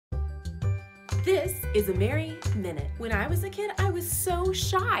This is a Mary Minute. When I was a kid, I was so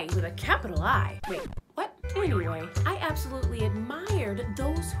shy with a capital I. Wait, what? Anyway, I absolutely admired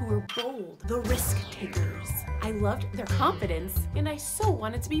those who were bold, the risk takers. I loved their confidence, and I so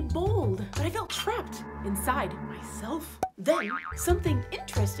wanted to be bold, but I felt trapped inside myself. Then, something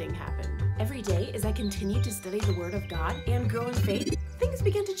interesting happened. Every day, as I continued to study the Word of God and grow in faith, things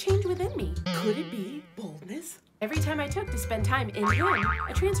began to change within me. Could it be boldness? Every time I took to spend time in Him,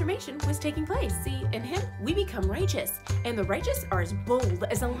 a transformation was taking place. See, in Him, we become righteous, and the righteous are as bold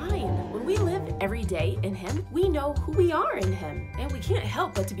as a lion. When we live every day in Him, we know who we are in Him, and we can't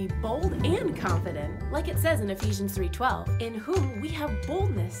help but to be bold and confident. Like it says in Ephesians 3:12, in whom we have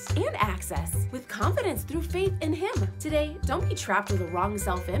boldness and access with confidence through faith in Him. Today, don't be trapped with a wrong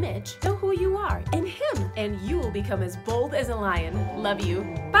self-image. Know who you are in Him, and you will become as bold as a lion. Love you.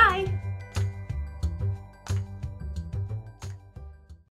 Bye.